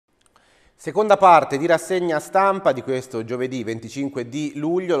Seconda parte di rassegna stampa di questo giovedì 25 di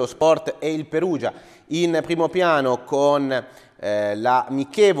luglio, lo sport e il Perugia in primo piano con la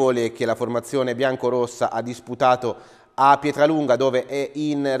amichevole che la formazione biancorossa ha disputato a Pietralunga, dove è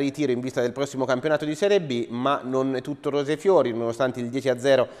in ritiro in vista del prossimo campionato di Serie B, ma non è tutto rose e fiori nonostante il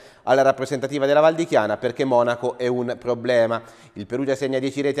 10-0 alla rappresentativa della Valdichiana, perché Monaco è un problema. Il Perugia segna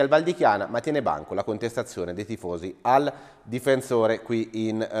 10 reti al Valdichiana, ma tiene banco la contestazione dei tifosi al difensore qui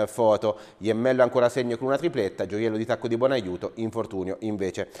in foto. Iemmello ancora a segno con una tripletta, gioiello di tacco di buon aiuto, infortunio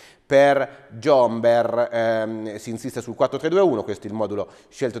invece per Giomber. Si insiste sul 4-3-2-1, questo è il modulo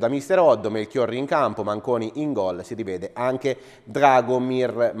scelto da mister Oddo. Melchiorri in campo, Manconi in gol, si rivede anche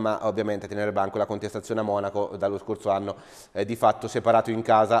Dragomir, ma ovviamente tenere banco la contestazione a Monaco dallo scorso anno di fatto separato in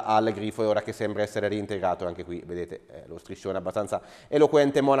casa al Grifo, e ora che sembra essere reintegrato anche qui, vedete lo striscione abbastanza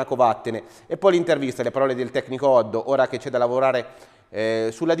eloquente, Monaco vattene. E poi l'intervista, le parole del tecnico Oddo: ora che c'è da lavorare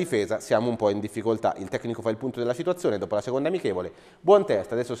sulla difesa siamo un po' in difficoltà. Il tecnico fa il punto della situazione dopo la seconda amichevole: buon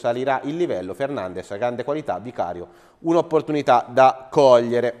test, adesso salirà il livello. Fernandes ha grande qualità, Vicario un'opportunità da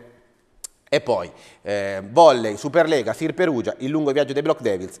cogliere. E poi volley, Superlega, Sir Perugia, il lungo viaggio dei Block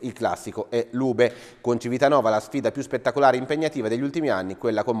Devils, il classico e Lube. Con Civitanova la sfida più spettacolare e impegnativa degli ultimi anni,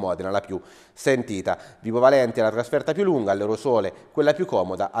 quella con Modena la più sentita. Vibo Valente la trasferta più lunga, all'Eurosole quella più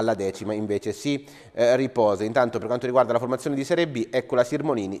comoda, alla decima invece si riposa. Intanto per quanto riguarda la formazione di Serie B, ecco la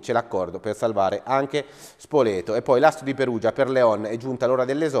Sirmonini, c'è l'accordo per salvare anche Spoleto. E poi l'astro di Perugia per Leon è giunta l'ora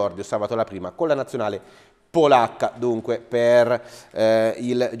dell'esordio, sabato la prima con la nazionale polacca, dunque per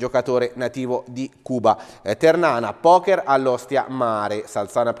il giocatore nativo di Cuba. Ternana, poker all'Ostia Mare,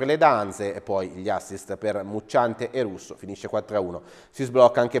 Salzana per le danze, e poi gli assist per Mucciante e Russo, finisce 4-1. Si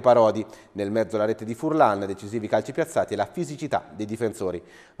sblocca anche Parodi, nel mezzo la rete di Furlan, decisivi calci piazzati e la fisicità dei difensori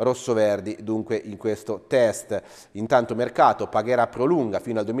rossoverdi, dunque in questo test. Intanto mercato, Paghera prolunga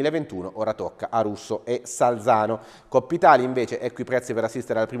fino al 2021, ora tocca a Russo e Salzano. Coppa Italia invece, ecco i prezzi per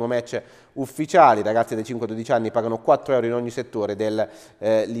assistere al primo match ufficiali, ragazzi dei 5-12 anni pagano 4 euro in ogni settore del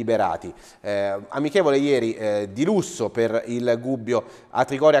Liberati. Amichevole ieri di lusso per il Gubbio a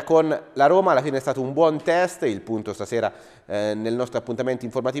Trigoria con la Roma, alla fine è stato un buon test, il punto stasera nel nostro appuntamento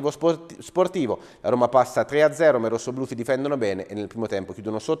informativo sportivo. La Roma passa 3-0, ma i rossoblù si difendono bene e nel primo tempo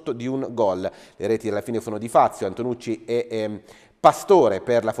chiudono sotto di un gol. Le reti alla fine sono di Fazio, Antonucci e Pastore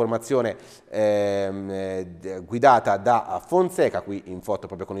per la formazione guidata da Fonseca, qui in foto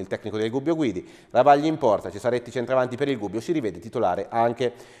proprio con il tecnico del Gubbio Guidi. Ravagli in porta, Cesaretti centravanti per il Gubbio, si rivede titolare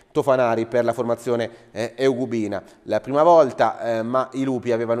anche Tofanari per la formazione eugubina. La prima volta ma i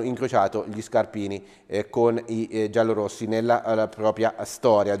lupi avevano incrociato gli scarpini con i giallorossi nella propria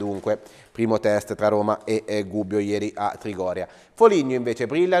storia, dunque primo test tra Roma e Gubbio ieri a Trigoria. Foligno invece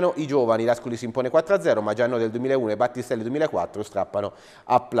brillano i giovani, l'Ascoli si impone 4-0, ma Gianno del 2001 e Battistelli 2004 strappano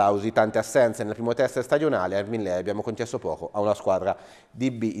applausi. Tante assenze nel primo test stagionale, a Erminlei abbiamo concesso poco a una squadra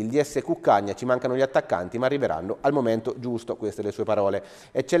di B. Il DS Cuccagna, ci mancano gli attaccanti ma arriveranno al momento giusto, queste le sue parole.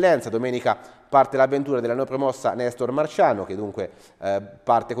 Eccellenza, domenica parte l'avventura della neopromossa Nestor Marciano, che dunque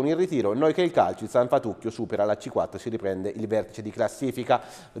parte con il ritiro. Noi che il calcio, il San Fatucchio supera la C4, si riprende il vertice di classifica,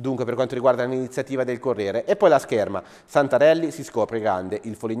 dunque per quanto riguarda l'iniziativa del Corriere. E poi la scherma, Santarelli si scopre grande,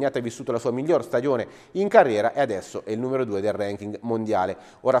 il Folignato ha vissuto la sua miglior stagione in carriera e adesso è il numero 2 del ranking mondiale.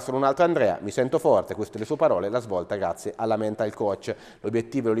 Ora sono un altro Andrea, mi sento forte, queste le sue parole, la svolta grazie alla mental coach.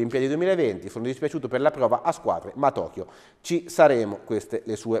 L'obiettivo è l'Olimpiadi 2020, sono dispiaciuto per la prova a squadre, ma a Tokyo ci saremo. Queste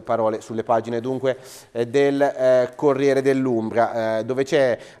le sue parole sulle pagine dunque del Corriere dell'Umbria, dove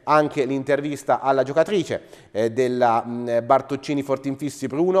c'è anche l'intervista alla giocatrice della Bartoccini Fortinfissi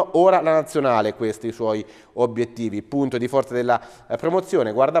Bruno. Ora la nazionale, questi i suoi obiettivi, punto di forza della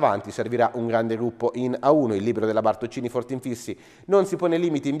promozione, guarda avanti, servirà un grande gruppo in A1. Il libro della Bartoccini Fortinfissi: non si pone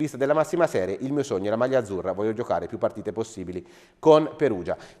limiti in vista della massima serie, il mio sogno è la maglia azzurra, voglio giocare più partite possibili con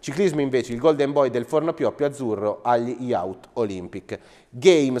Perugia. Ciclismo invece, il Golden Boy del Forno Pioppio azzurro agli Youth Olympic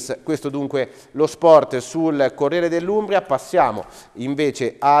Games. Questo dunque lo sport sul Corriere dell'Umbria. Passiamo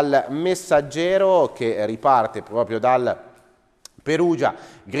invece al Messaggero, che riparte proprio dal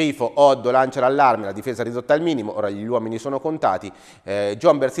Perugia. Grifo, Oddo lancia l'allarme, la difesa ridotta al minimo, ora gli uomini sono contati.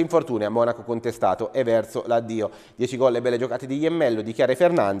 Giomber si infortuna, Monaco contestato e verso l'addio. 10 gol e belle giocate di Iemmello, dichiara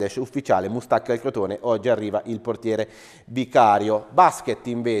Fernandes, ufficiale Mustacca al Crotone, oggi arriva il portiere Vicario. Basket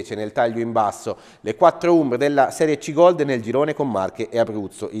invece, nel taglio in basso, le 4 umbre della Serie C Gold nel girone con Marche e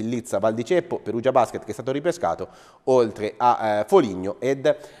Abruzzo. Il Lizza Val di Ceppo, Perugia Basket che è stato ripescato, oltre a Foligno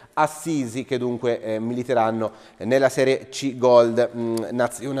ed Assisi, che dunque militeranno nella Serie C Gold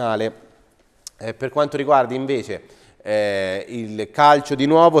nazionale. Per quanto riguarda invece il calcio di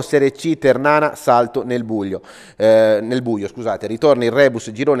nuovo, Serie C, Ternana, salto nel buio, scusate, ritorna il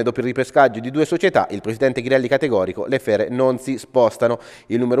rebus girone dopo il ripescaggio di 2 società, il presidente Ghirelli categorico, le fere non si spostano,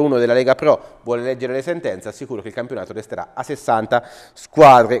 il numero 1 della Lega Pro vuole leggere le sentenze, assicuro che il campionato resterà a 60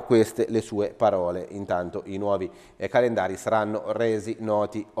 squadre, queste le sue parole. Intanto i nuovi calendari saranno resi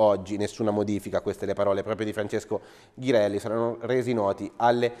noti oggi, nessuna modifica, queste le parole proprio di Francesco Ghirelli, saranno resi noti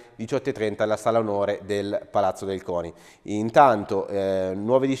alle 18:30 alla sala onore del Palazzo del CONI. Intanto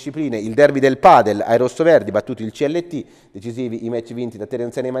nuove discipline, il derby del padel ai rossoverdi, battuti il CLT, decisivi i match vinti da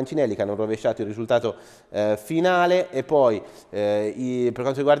Terenziani e Mancinelli che hanno rovesciato il risultato finale, e poi per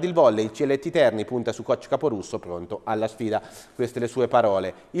quanto riguarda il volley, il CLT Terni punta su coach Caporusso pronto alla sfida, queste le sue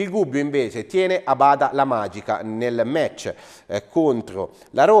parole. Il Gubbio invece tiene a bada la magica nel match contro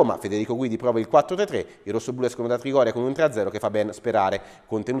la Roma, Federico Guidi prova il 4-3-3, i rossoblu escono da Trigoria con un 3-0 che fa ben sperare,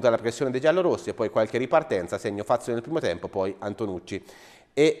 contenuta la pressione dei giallorossi e poi qualche ripartenza, segno Fazio nel primo tempo, poi Antonucci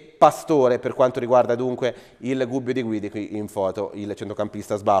e Pastore per quanto riguarda dunque il Gubbio di Guidi, qui in foto il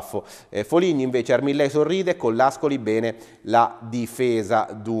centrocampista sbaffo. Foligni invece, Armillei sorride, con l'Ascoli bene la difesa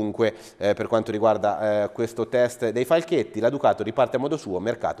dunque per quanto riguarda questo test dei Falchetti, la Ducato riparte a modo suo,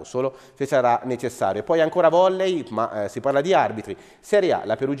 mercato solo se sarà necessario. Poi ancora volley, ma si parla di arbitri, Serie A,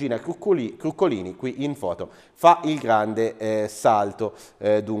 la Perugina Cruccolini, qui in foto fa il grande salto,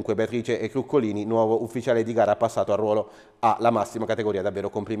 dunque Beatrice Cruccolini, nuovo ufficiale di gara, passato al ruolo alla massima categoria, davvero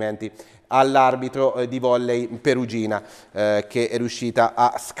complimenti all'arbitro di volley perugina che è riuscita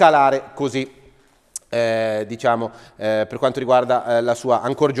a scalare così per quanto riguarda la sua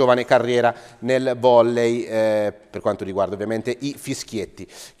ancora giovane carriera nel volley, per quanto riguarda ovviamente i fischietti.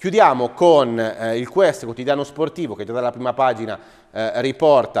 Chiudiamo con il Quest, quotidiano sportivo, che già dalla prima pagina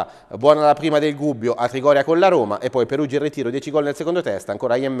riporta buona la prima del Gubbio a Trigoria con la Roma, e poi Perugia in ritiro, 10 gol nel secondo test,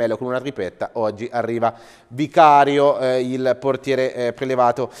 ancora Iemmello con una tripletta, oggi arriva Vicario, il portiere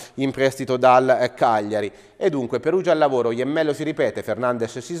prelevato in prestito dal Cagliari. E dunque Perugia al lavoro, Iemmello si ripete,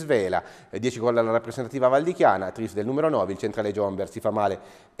 Fernandes si svela, 10 gol alla rappresentativa valdichiana, tris del numero 9, il centrale Jomber si fa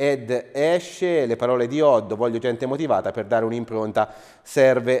male ed esce, le parole di Oddo, voglio gente motivata per dare un'impronta,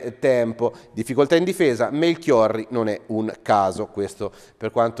 serve tempo, difficoltà in difesa, Melchiorri non è un caso, questo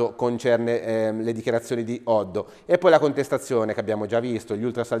per quanto concerne le dichiarazioni di Oddo. E poi la contestazione che abbiamo già visto, gli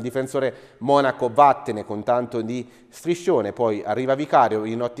ultras al difensore Monaco, vattene con tanto di striscione, poi arriva Vicario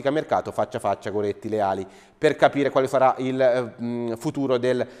in ottica mercato, faccia a faccia Goretti, Leali, per capire quale sarà il futuro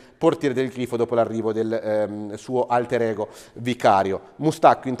del portiere del Grifo dopo l'arrivo del suo alter ego Vicario.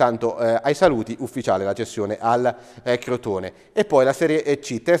 Mustacchio intanto ai saluti, ufficiale la cessione al Crotone. E poi la Serie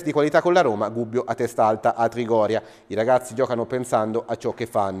C, test di qualità con la Roma, Gubbio a testa alta a Trigoria. I ragazzi giocano pensando a ciò che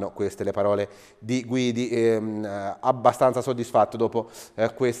fanno, queste le parole di Guidi, abbastanza soddisfatto dopo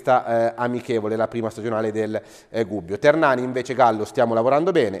questa amichevole, la prima stagionale del Gubbio. Ternani invece, Gallo, stiamo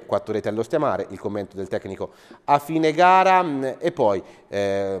lavorando bene, 4 reti allo stiamare, il commento del tecnico a fine gara. E poi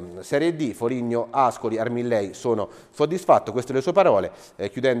Serie D, Foligno, Ascoli, Armillei, sono soddisfatto, queste le sue parole,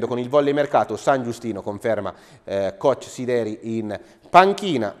 chiudendo con il volley mercato, San Giustino conferma coach Sideri in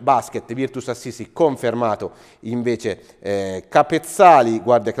panchina, basket, Virtus Assisi confermato invece Capezzali,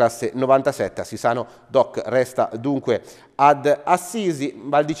 guardia classe 97, Sisano Doc resta dunque ad Assisi,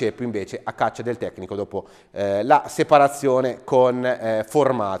 Valdiceppo invece a caccia del tecnico dopo la separazione con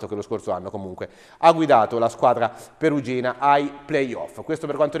Formato, che lo scorso anno comunque ha guidato la squadra perugina ai playoff. Questo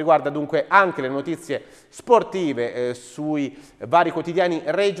per quanto riguarda dunque anche le notizie sportive sui vari quotidiani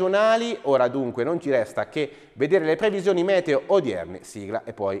regionali. Ora dunque non ci resta che vedere le previsioni meteo odierne, sigla,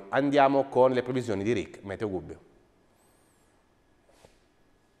 e poi andiamo con le previsioni di Rick, Meteo Gubbio.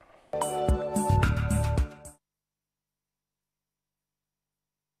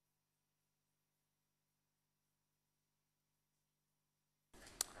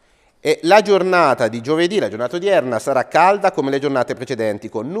 E la giornata di giovedì, la giornata odierna, sarà calda come le giornate precedenti,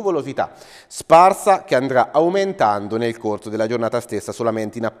 con nuvolosità sparsa che andrà aumentando nel corso della giornata stessa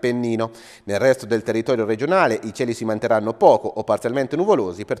solamente in Appennino. Nel resto del territorio regionale i cieli si manterranno poco o parzialmente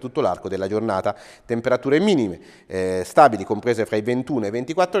nuvolosi per tutto l'arco della giornata. Temperature minime stabili comprese fra i 21 e i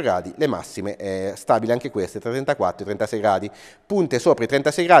 24 gradi, le massime stabili anche queste tra i 34 e i 36 gradi. Punte sopra i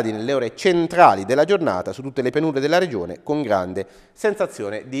 36 gradi nelle ore centrali della giornata su tutte le penurie della regione, con grande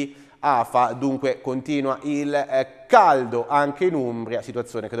sensazione di afa, dunque continua il caldo anche in Umbria,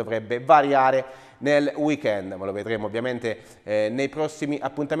 situazione che dovrebbe variare nel weekend, ma lo vedremo ovviamente nei prossimi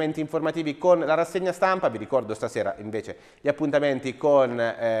appuntamenti informativi con la rassegna stampa. Vi ricordo stasera invece gli appuntamenti con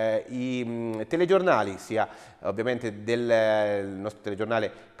i telegiornali, sia ovviamente del nostro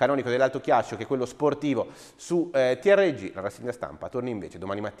telegiornale canonico dell'Alto Chiasso che quello sportivo su TRG. La rassegna stampa torna invece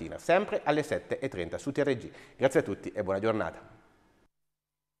domani mattina, sempre alle 7:30 su TRG. Grazie a tutti e buona giornata.